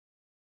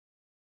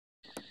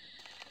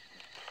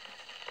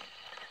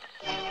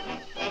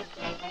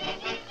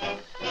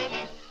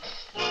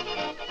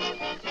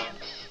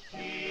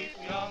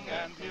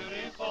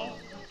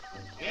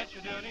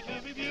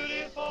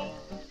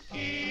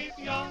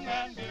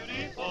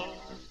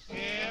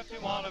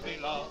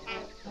love.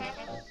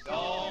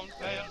 Don't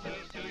fail to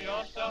do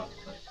your stuff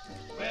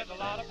with a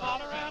lot of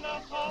power and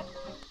a puff.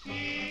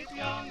 Keep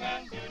young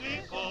and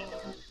beautiful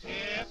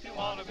if you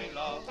want to be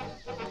loved.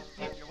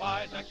 If you're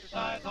wise,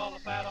 exercise all the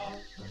fat off.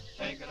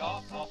 Take it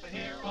off of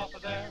here, off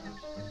of there.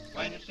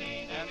 When you're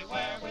seen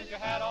anywhere with your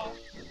hat off,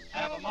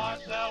 have a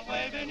Marcel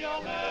wave in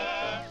your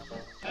hair.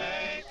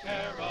 Take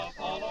care of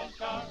all those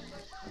charms,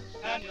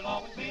 and you'll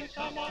always be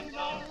someone's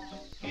arms.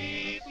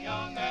 Keep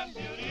young and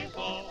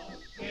beautiful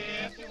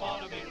if you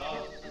want to be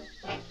loved.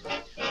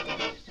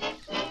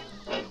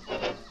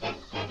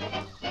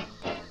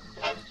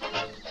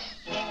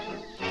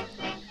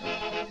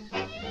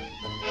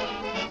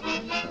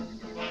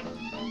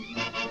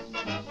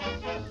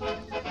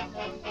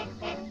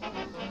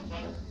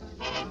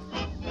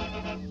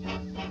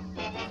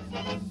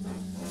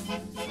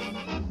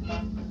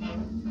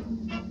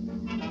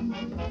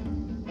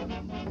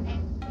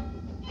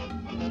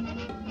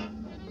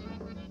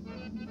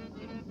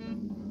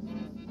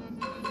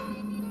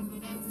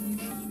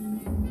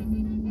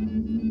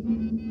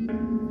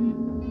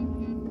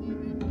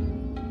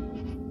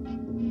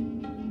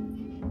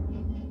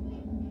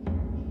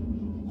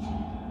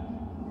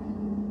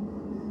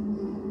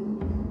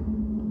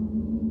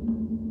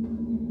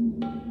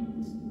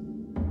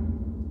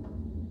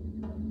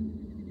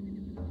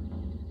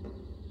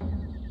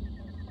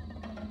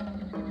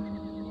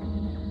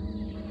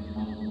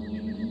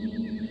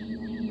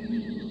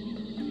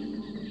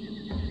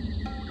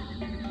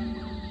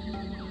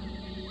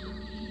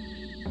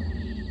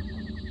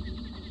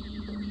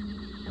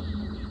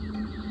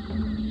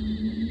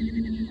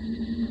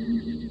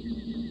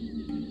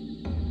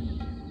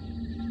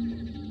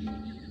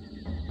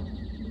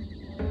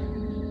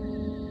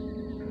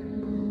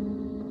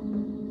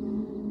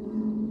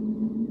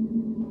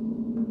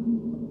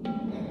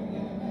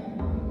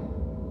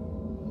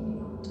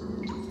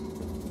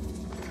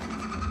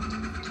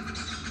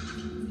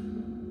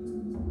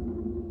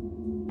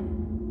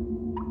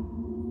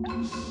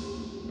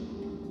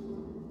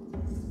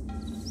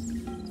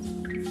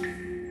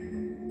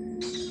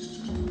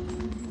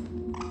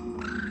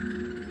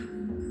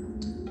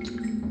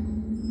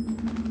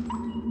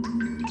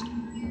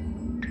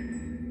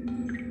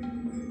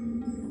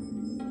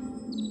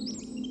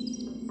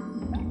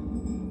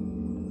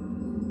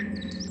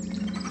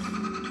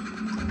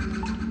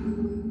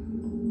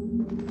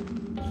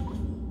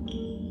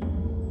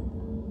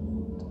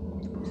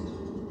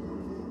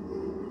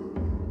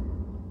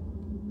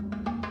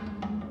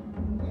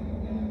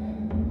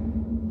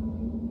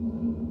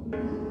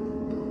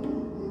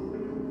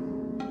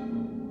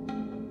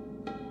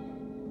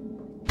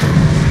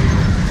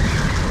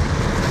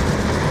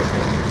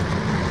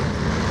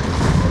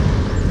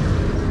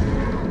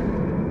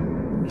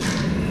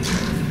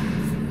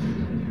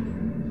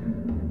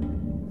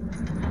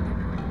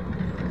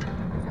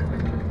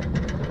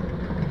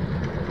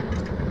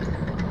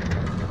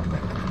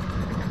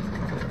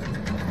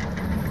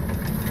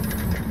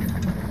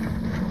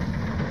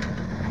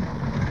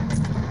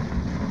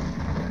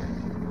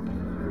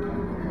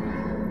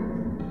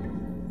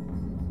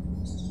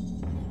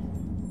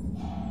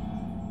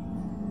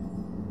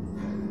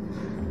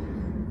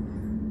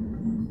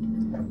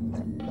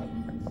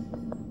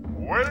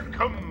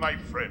 Welcome, my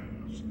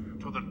friends,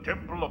 to the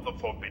Temple of the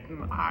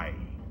Forbidden Eye.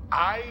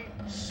 I,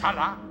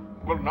 Salah,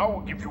 will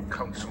now give you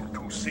counsel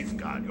to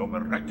safeguard your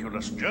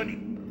miraculous journey.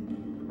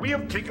 We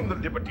have taken the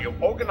liberty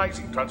of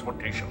organizing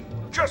transportation.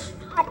 Just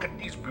look at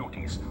these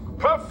beauties.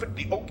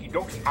 Perfectly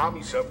okie-dokie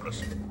army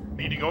surplus,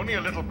 needing only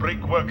a little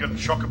brake work and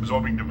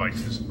shock-absorbing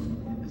devices.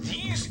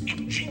 These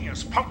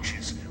ingenious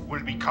pouches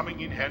will be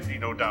coming in handy,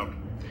 no doubt,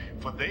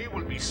 for they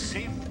will be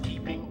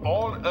safekeeping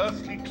all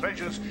earthly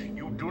treasures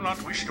you do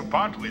not wish to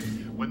part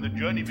with when the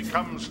journey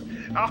becomes,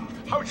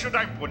 how should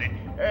I put it,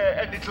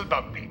 a little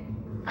bumpy.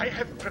 I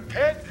have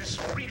prepared this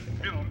brief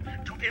film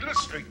to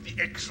illustrate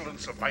the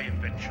excellence of my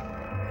invention.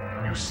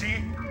 You see,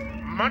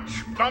 much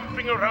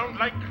bumping around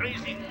like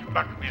crazy,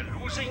 but we're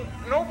losing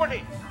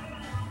nobody.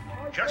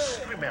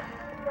 Just remember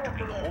to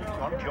be holding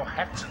on to your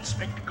hats and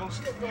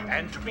spectacles,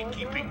 and to be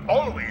keeping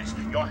always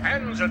your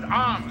hands and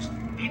arms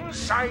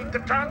inside the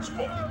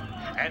transport,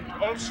 and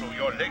also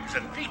your legs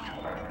and feet.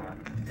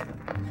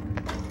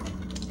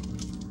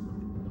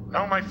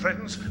 Now, my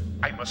friends,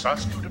 I must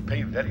ask you to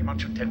pay very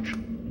much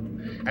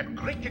attention. At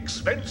great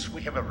expense,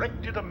 we have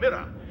erected a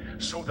mirror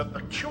so that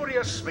the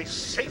curious may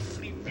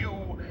safely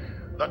view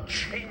the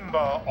Chamber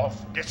of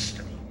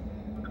Destiny.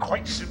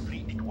 Quite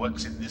simply, it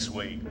works in this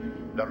way.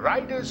 The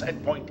riders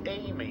at point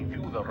A may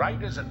view the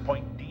riders at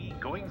point D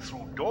going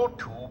through door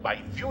 2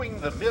 by viewing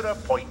the mirror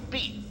point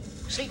B.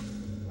 See?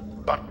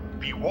 But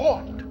be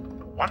warned,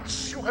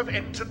 once you have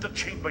entered the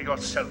chamber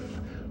yourself,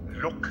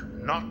 look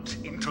not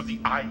into the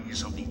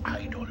eyes of the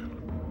idol.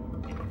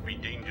 It would be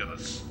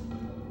dangerous.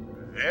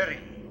 Very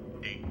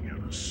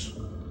dangerous.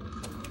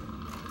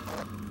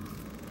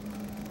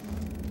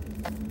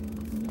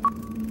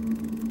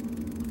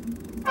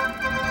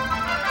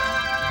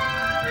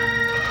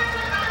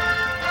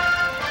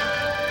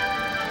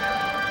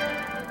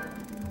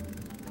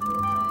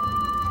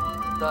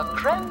 The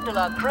creme de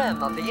la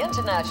creme of the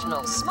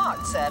international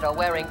smart set are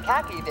wearing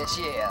khaki this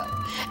year.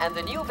 And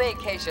the new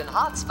vacation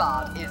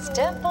hotspot is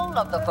Temple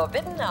of the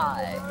Forbidden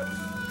Eye.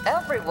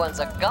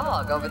 Everyone's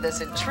agog over this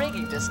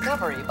intriguing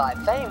discovery by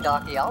famed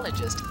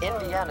archaeologist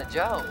Indiana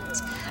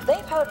Jones.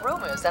 They've heard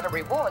rumors that it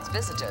rewards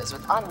visitors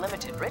with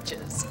unlimited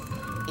riches,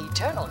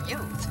 eternal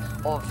youth,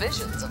 or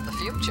visions of the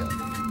future.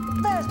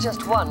 There's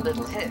just one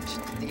little hitch,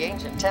 the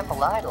ancient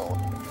temple idol.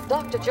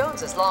 Dr.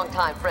 Jones's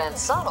longtime friend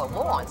Sala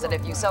warns that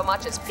if you so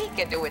much as peek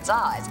into its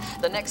eyes,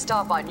 the next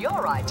stop on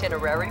your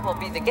itinerary will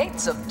be the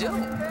Gates of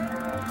Doom.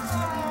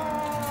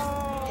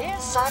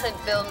 Here's silent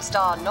film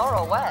star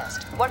Nora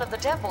West, one of the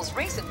temple's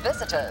recent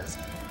visitors.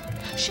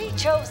 She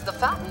chose the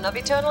Fountain of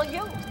Eternal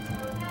Youth.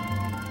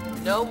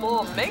 No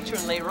more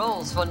matronly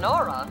roles for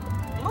Nora.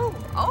 Move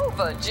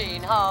over,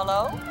 Jean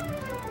Harlow.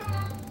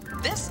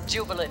 This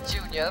jubilant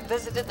junior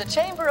visited the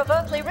Chamber of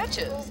Earthly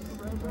Riches.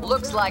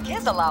 Looks like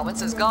his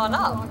allowance has gone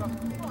up.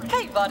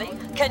 Hey, buddy,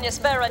 can you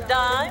spare a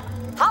dime?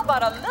 How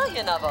about 1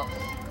 million of them?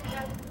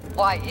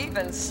 Why,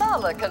 even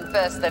Sala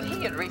confessed that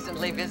he had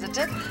recently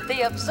visited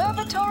the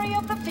Observatory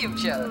of the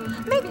Future.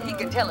 Maybe he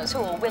can tell us who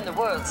will win the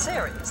World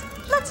Series.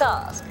 Let's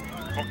ask.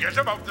 Forget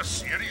about the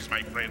series,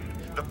 my friend.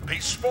 The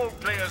baseball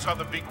players are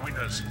the big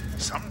winners.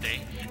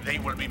 Someday, they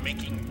will be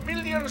making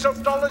millions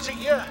of dollars a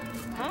year.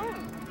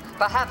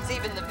 Perhaps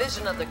even the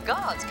vision of the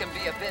gods can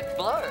be a bit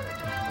blurred.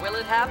 Will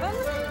it happen?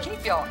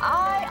 Keep your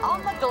eye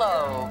on the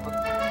globe.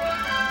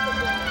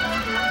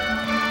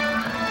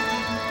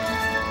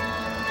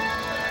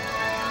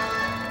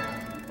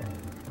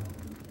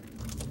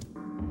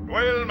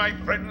 Well, my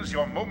friends,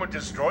 your moment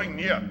is drawing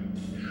near.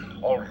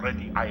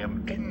 Already I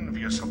am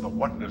envious of the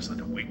wonders that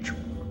await you.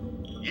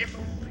 If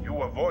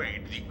you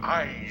avoid the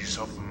eyes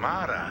of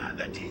Mara,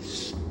 that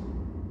is.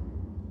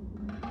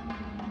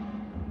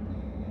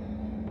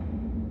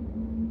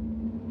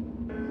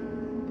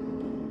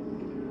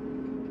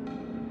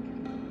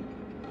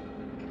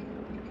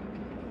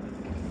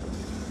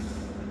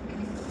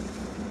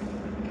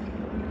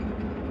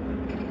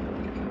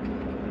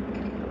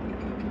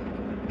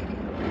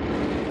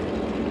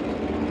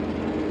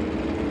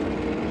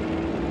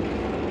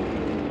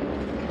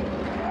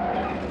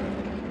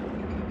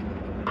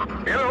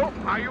 Hello,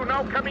 are you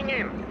now coming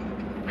in?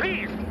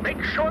 Please,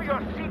 make sure your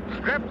seat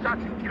straps are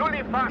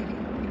securely fastened.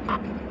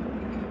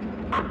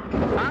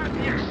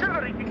 The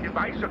accelerating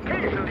device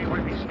occasionally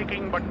will be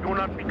sticking, but do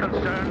not be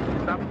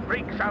concerned. The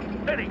brakes are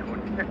very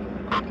good.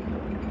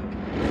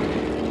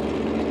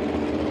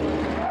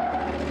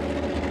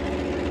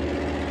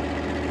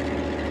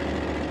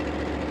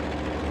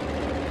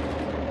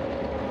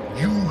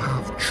 You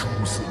have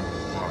chosen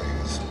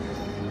wisely.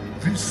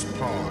 This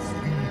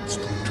path leads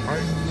to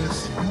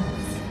timeless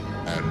youth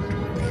and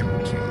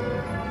beauty.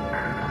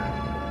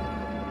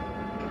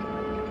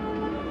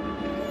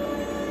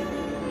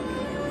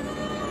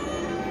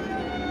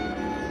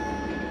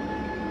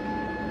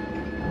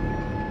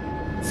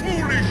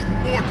 Foolish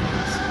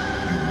mortals!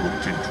 You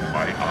looked into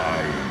my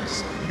eyes.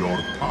 Your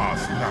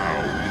path now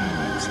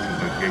leads to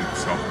the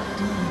gates of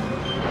doom.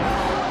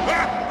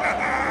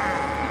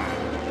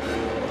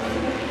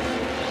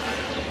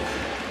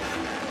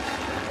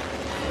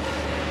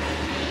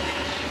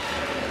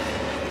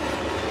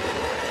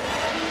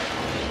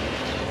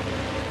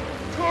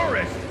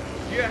 Tourist!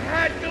 You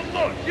had to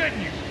look,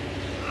 didn't you?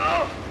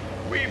 Oh,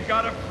 we've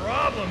got a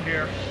problem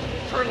here.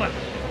 Turn left.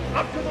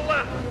 Up to the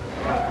left.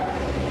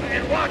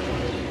 And watch,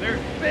 there's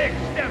big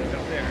steps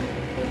up there.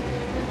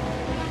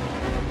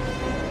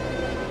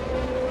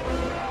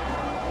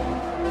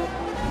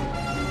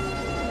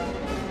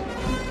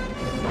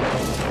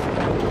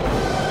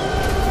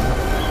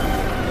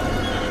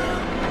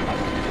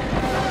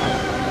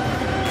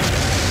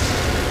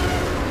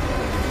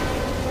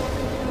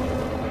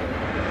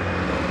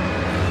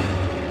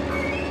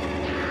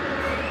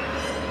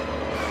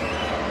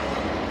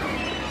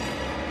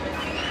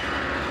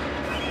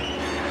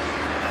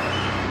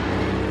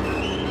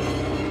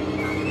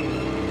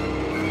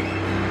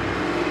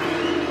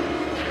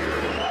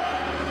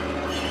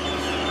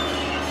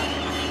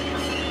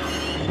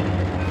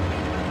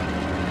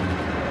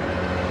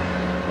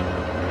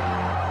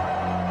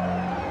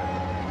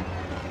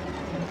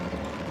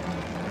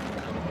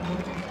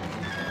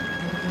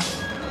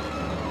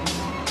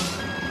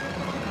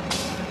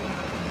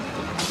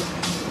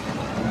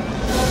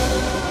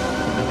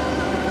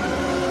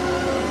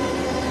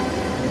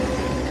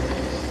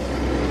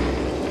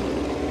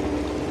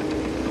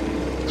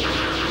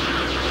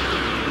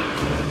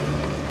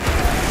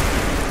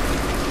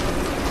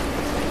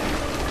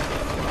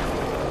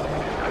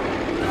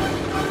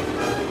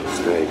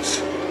 Snakes.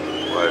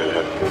 Why did it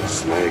have to be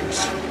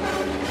snakes?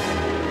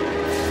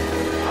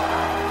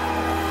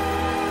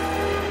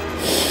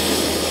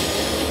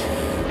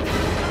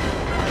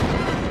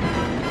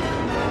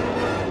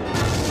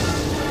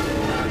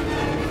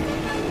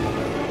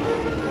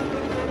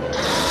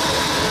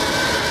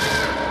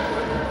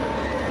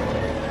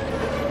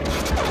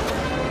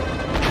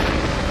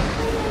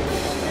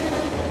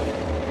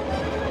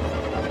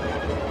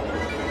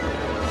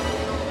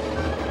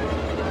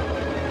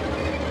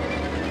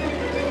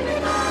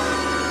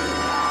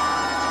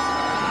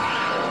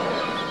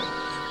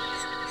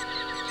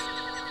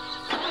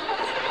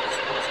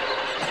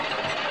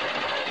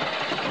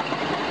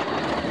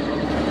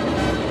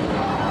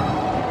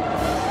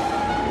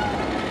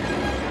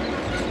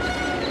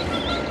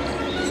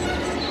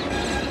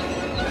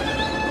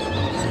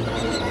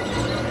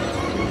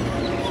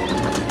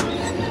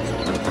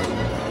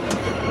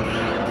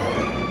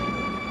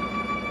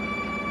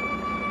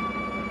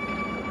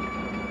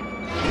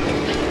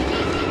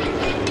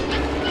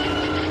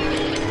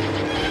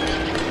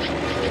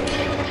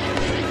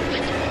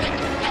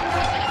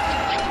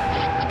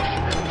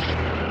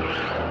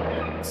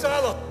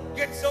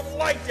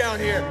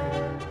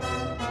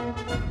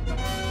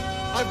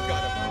 I've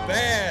got a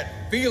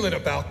bad feeling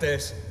about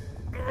this.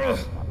 Ugh.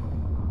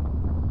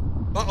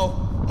 Uh-oh.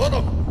 Hold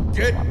on.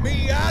 Get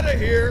me out of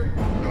here.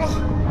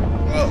 Ugh.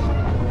 Ugh.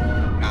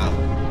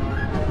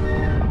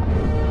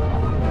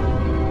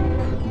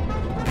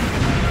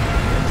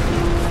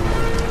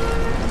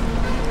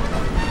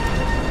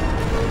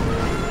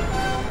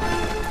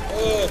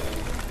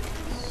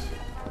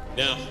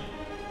 Now,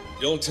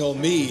 don't tell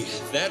me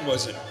that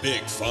wasn't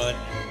big fun.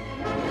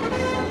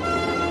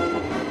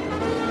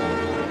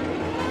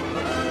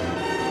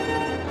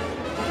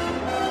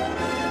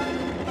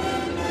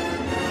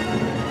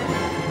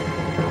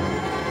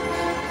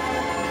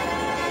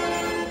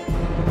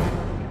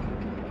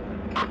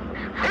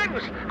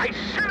 Friends, I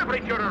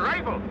celebrate your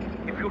arrival.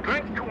 If you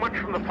drank too much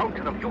from the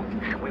Fountain of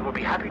Youth, we will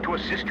be happy to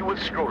assist you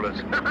with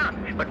strollers.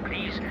 But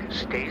please,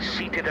 stay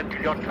seated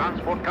until your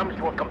transport comes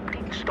to a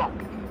complete stop.